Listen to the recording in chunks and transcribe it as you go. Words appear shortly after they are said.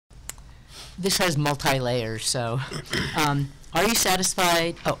this has multi-layers, so are you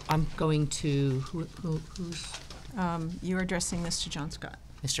satisfied? Oh, I'm going to, who's? You're addressing this to John Scott.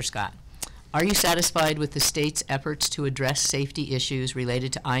 Mr. Scott. Are you satisfied with the state's efforts to address safety issues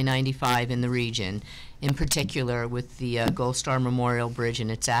related to I-95 in the region, in particular with the Gold Star Memorial Bridge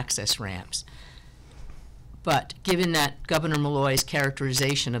and its access ramps? But given that Governor Malloy's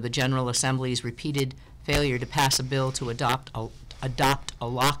characterization of the General Assembly's repeated failure to pass a bill to adopt a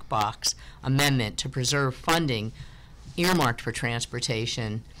lockbox amendment to preserve funding earmarked for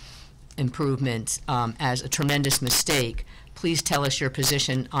transportation improvements as a tremendous mistake, please tell us your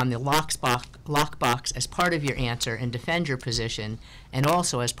position on the lockbox as part of your answer and defend your position. And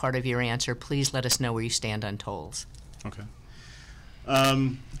also as part of your answer, please let us know where you stand on tolls. Okay.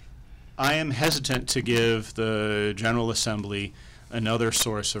 I am hesitant to give the General Assembly another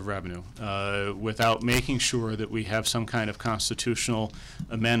source of revenue without making sure that we have some kind of constitutional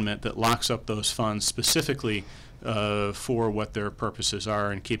amendment that locks up those funds specifically for what their purposes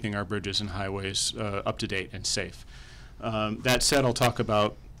are in keeping our bridges and highways up to date and safe. That said, I'll talk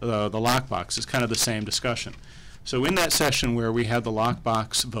about the lockbox. It's kind of the same discussion. So in that session where we had the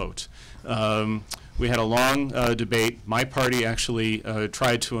lockbox vote, we had a long debate. My party actually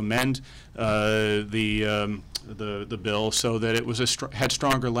tried to amend the bill so that it was had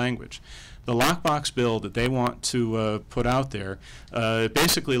stronger language. The lockbox bill that they want to put out there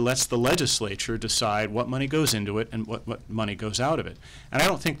basically lets the legislature decide what money goes into it and what money goes out of it. And I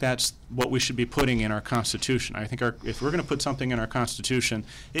don't think that's what we should be putting in our Constitution. I think if we're going to put something in our Constitution,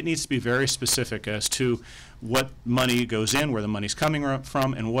 it needs to be very specific as to what money goes in, where the money's coming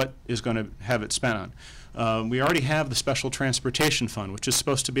from, and what is going to have it spent on. We already have the Special Transportation Fund, which is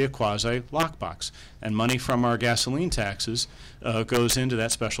supposed to be a quasi-lockbox, and money from our gasoline taxes goes into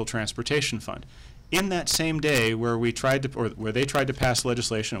that Special Transportation Fund. In that same day where we tried to, or where they tried to pass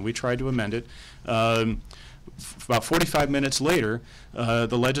legislation and we tried to amend it, about 45 minutes later,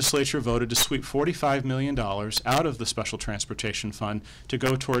 the legislature voted to sweep $45 million out of the Special Transportation Fund to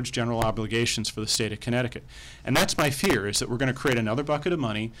go towards general obligations for the state of Connecticut. And that's my fear, is that we're going to create another bucket of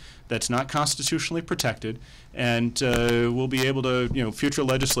money that's not constitutionally protected, and we'll be able to, future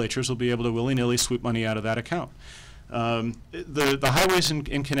legislatures will be able to willy-nilly sweep money out of that account. The highways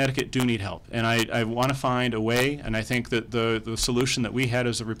in Connecticut do need help, and I want to find a way, and I think that the solution that we had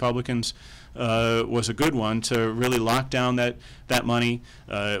as the Republicans was a good one to really lock down that money.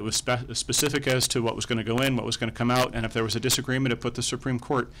 It was specific as to what was going to go in, what was going to come out, and if there was a disagreement, it put the Supreme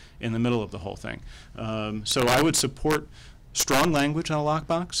Court in the middle of the whole thing. So I would support strong language on a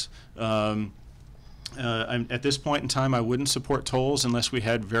lockbox. At this point in time, I wouldn't support tolls unless we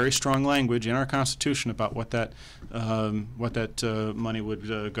had very strong language in our Constitution about what that money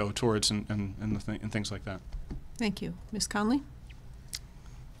would go towards and things like that. Thank you. Ms. Conley?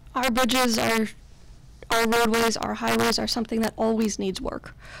 Our bridges, our roadways, our highways are something that always needs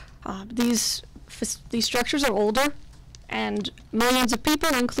work. These structures are older, and millions of people,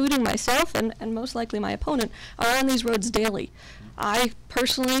 including myself and most likely my opponent, are on these roads daily. I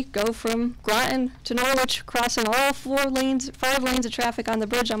personally go from Groton to Norwich, crossing all 5 lanes of traffic on the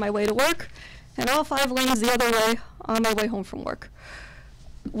bridge on my way to work, and all 5 lanes the other way on my way home from work.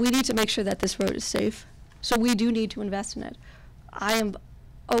 We need to make sure that this road is safe, so we do need to invest in it. I am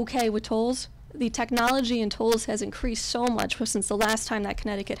okay with tolls. The technology in tolls has increased so much since the last time that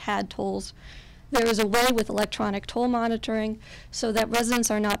Connecticut had tolls. There is a way with electronic toll monitoring so that residents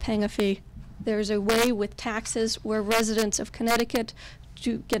are not paying a fee. There's a way with taxes where residents of Connecticut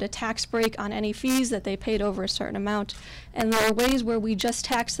do get a tax break on any fees that they paid over a certain amount. And there are ways where we just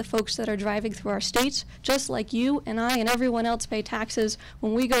tax the folks that are driving through our states, just like you and I and everyone else pay taxes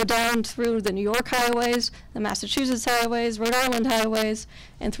when we go down through the New York highways, the Massachusetts highways, Rhode Island highways,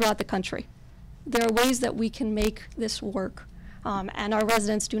 and throughout the country. There are ways that we can make this work, and our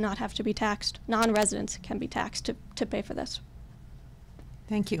residents do not have to be taxed. Non-residents can be taxed to pay for this.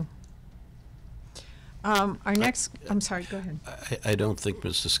 Thank you. Our next, I'm sorry, go ahead. I don't think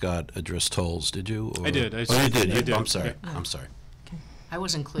Mr. Scott addressed tolls, did you? Or? I did. You did. I did. I'm sorry. Okay. I'm sorry. Okay. I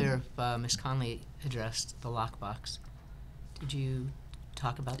wasn't clear if Ms. Conley addressed the lockbox. Did you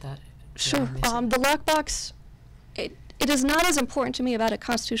talk about that? Sure. The lockbox, it is not as important to me about a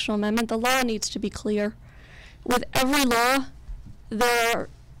constitutional amendment. The law needs to be clear. With every law, there are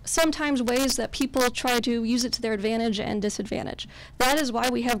sometimes ways that people try to use it to their advantage and disadvantage. That is why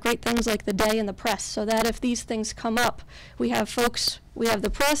we have great things like the day and the press, so that if these things come up, we have folks, we have the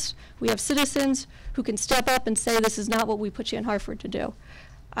press, we have citizens who can step up and say this is not what we put you in Hartford to do.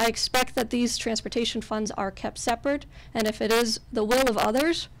 I expect that these transportation funds are kept separate, and if it is the will of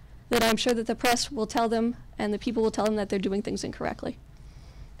others, then I'm sure that the press will tell them and the people will tell them that they're doing things incorrectly.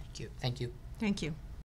 Thank you. Thank you. Thank you.